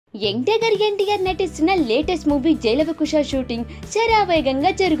ఎన్టీఆర్ నటిస్తున్న latest movie Jai Lava Kusa shooting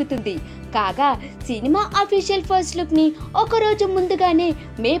శరవేగంగా జరుగుతుంది. కాగా సినిమా అఫీషియల్ ఫస్ట్ లుక్ ని ఒక రోజు ముందుగానే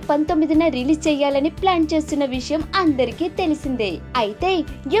మే 19న రిలీజ్ చేయాలని ప్లాన్ చేస్తున్న విషయం అందరికీ తెలిసిందే. అయితే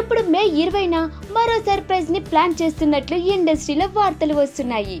ఇప్పుడు మే 20న మరో సర్ప్రైజ్ ని ప్లాన్ చేస్తున్నట్లు ఇండస్ట్రీలో వార్తలు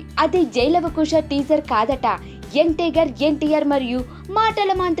వస్తున్నాయి. అది జైలవకుశ టీజర్ కాదట. NTR మరియు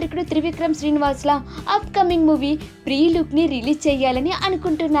మాటల మాంత్రికుడు Trivikram శ్రీనివాస్ల upcoming movie pre look ని రిలీజ్ చేయాలని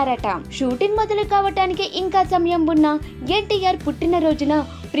అనుకుంటున్నారట. షూటింగ్ మొదలు కావటానికి ఇంకా సమయం ఉన్న NTR పుట్టినరోజున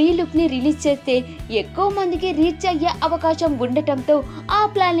ప్రీ లుక్ ని రిలీజ్ చేస్తే ఎక్కువ మందికి రీచ్ అయ్యే అవకాశం ఉండటంతో ఆ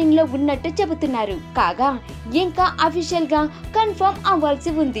ప్లానింగ్ లో ఉన్నట్టు చెబుతున్నారు. కాగా ఇంకా అఫీషియల్ గా కన్ఫర్మ్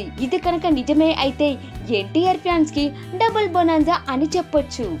అవ్వాల్సి ఉంది. ఇది కనుక నిజమే అయితే NTR ఫ్యాన్స్ కి డబుల్ బొనాన్జా అని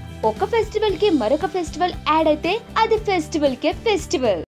చెప్పొచ్చు. ఒక ఫెస్టివల్ కి మరొక ఫెస్టివల్ యాడ్ అయితే అది ఫెస్టివల్ కే ఫెస్టివల్.